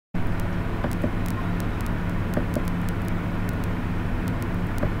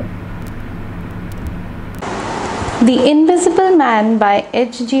The Invisible Man by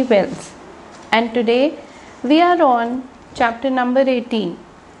H.G. Wells, and today we are on chapter number 18.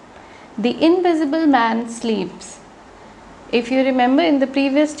 The Invisible Man Sleeps. If you remember, in the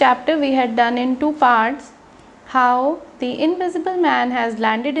previous chapter we had done in two parts how the Invisible Man has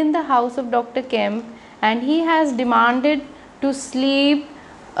landed in the house of Dr. Kemp and he has demanded to sleep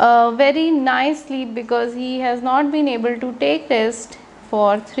a very nice sleep because he has not been able to take rest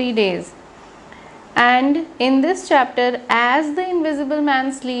for 3 days. And in this chapter, as the Invisible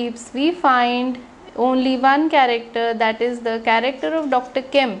Man sleeps, we find only one character, that is the character of Dr.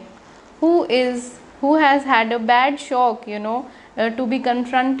 Kemp, who has had a bad shock, to be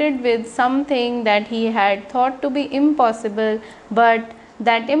confronted with something that he had thought to be impossible, but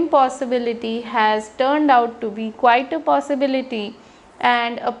that impossibility has turned out to be quite a possibility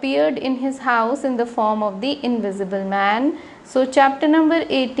and appeared in his house in the form of the Invisible Man. So chapter number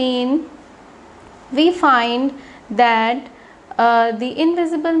 18, we find that the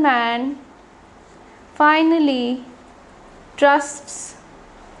Invisible Man finally trusts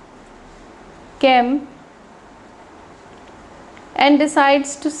Kemp and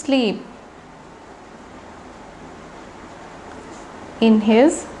decides to sleep in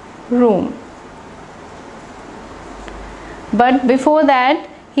his room. But before that,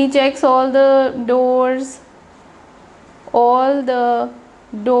 he checks all the doors,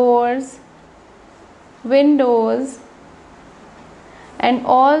 windows and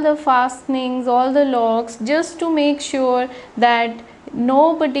all the fastenings, all the locks, just to make sure that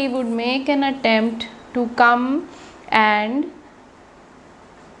nobody would make an attempt to come and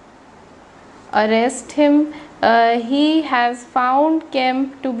arrest him. He has found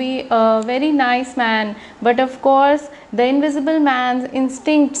Kemp to be a very nice man, but of course the Invisible Man's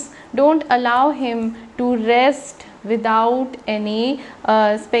instincts don't allow him to rest without any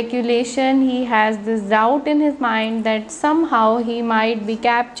speculation. He has this doubt in his mind that somehow he might be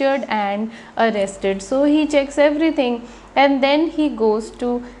captured and arrested. So he checks everything and then he goes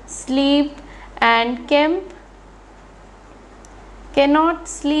to sleep, and Kemp cannot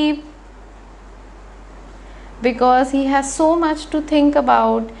sleep because he has so much to think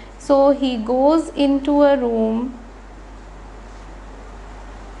about. So he goes into a room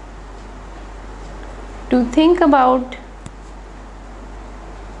to think about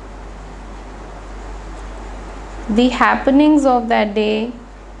the happenings of that day,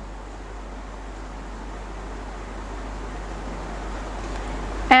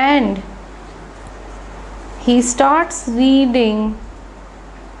 and he starts reading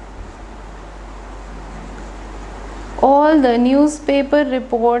all the newspaper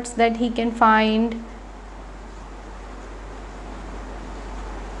reports that he can find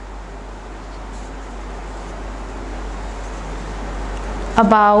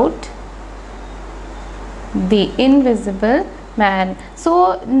about the Invisible Man.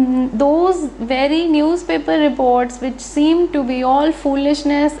 So those very newspaper reports, which seem to be all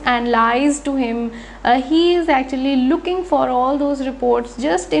foolishness and lies to him, he is actually looking for all those reports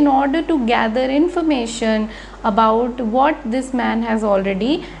just in order to gather information about what this man has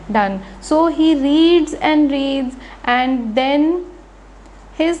already done. So he reads and reads, and then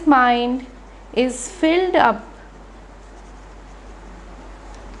his mind is filled up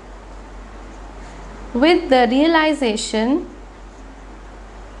with the realization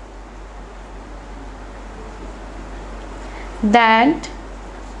that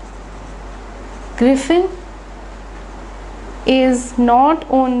Griffin is not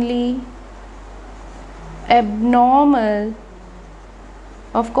only abnormal,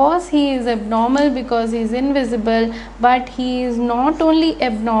 of course he is abnormal because he is invisible, but he is not only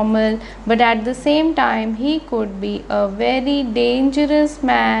abnormal, but at the same time he could be a very dangerous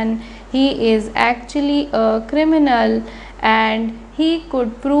man. He is actually a criminal, and he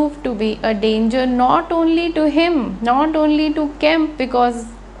could prove to be a danger not only to him, not only to Kemp because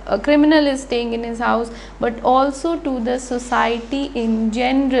a criminal is staying in his house, but also to the society in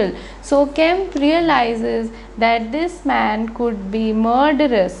general. So Kemp realizes that this man could be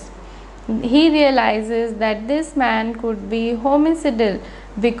murderous. He realizes that this man could be homicidal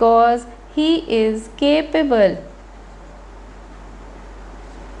because he is capable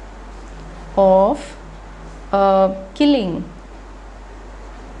of killing.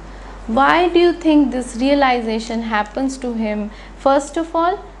 Why do you think this realization happens to him? First of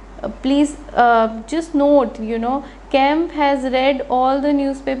all, please just note, Kemp has read all the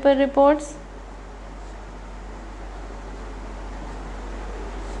newspaper reports.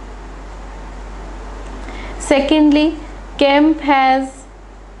 Secondly, Kemp has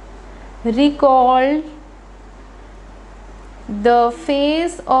recalled the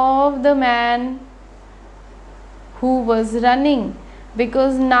face of the man who was running,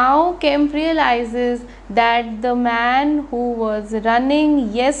 because now Kemp realizes that the man who was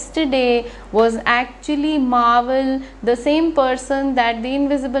running yesterday was actually Marvel, the same person that the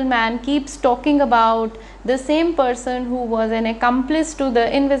Invisible Man keeps talking about, the same person who was an accomplice to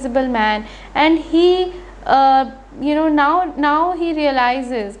the Invisible Man. And he now he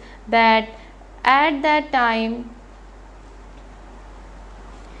realizes that at that time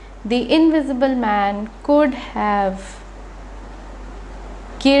the Invisible Man could have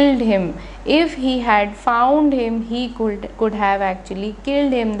killed him. If he had found him, he could have actually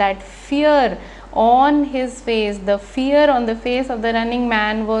killed him. That fear on his face, the fear on the face of the running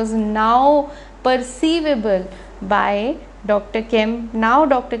man, was now perceivable by Dr. Kemp. Now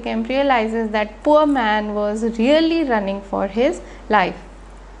Dr. Kemp realizes that poor man was really running for his life.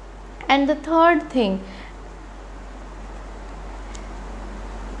 And the third thing,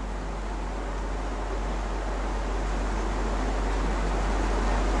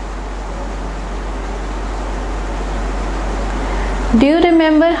 do you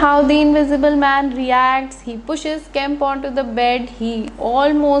remember how the Invisible Man reacts? He pushes Kemp onto the bed. He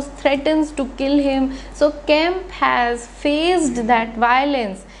almost threatens to kill him. So Kemp has faced that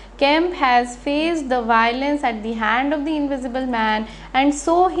violence. Kemp has faced the violence at the hand of the Invisible Man, and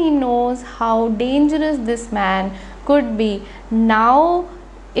so he knows how dangerous this man could be. Now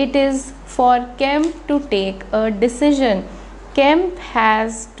it is for Kemp to take a decision. Kemp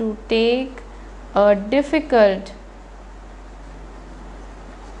has to take a difficult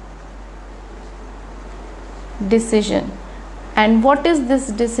decision. And what is this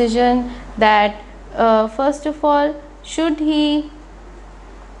decision? That first of all, should he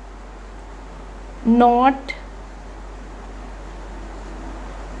not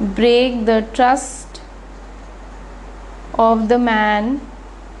break the trust of the man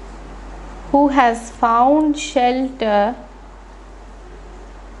who has found shelter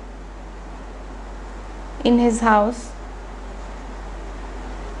in his house?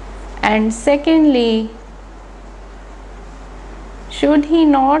 And secondly, should he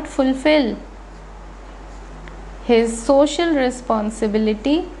not fulfill his social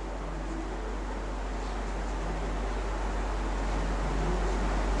responsibility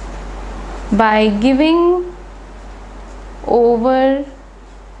by giving over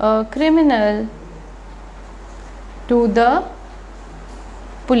a criminal to the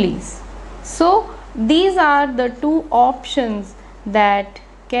police? So these are the two options that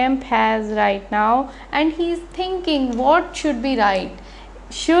Kemp has right now, and he is thinking what should be right.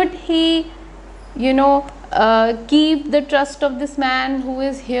 Should he keep the trust of this man who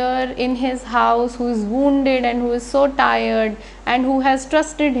is here in his house, who is wounded and who is so tired and who has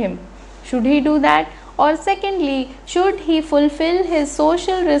trusted him? Should he do that? Or secondly, should he fulfill his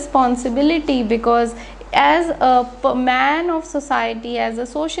social responsibility, because as a man of society, as a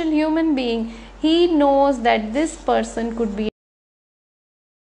social human being, he knows that this person could be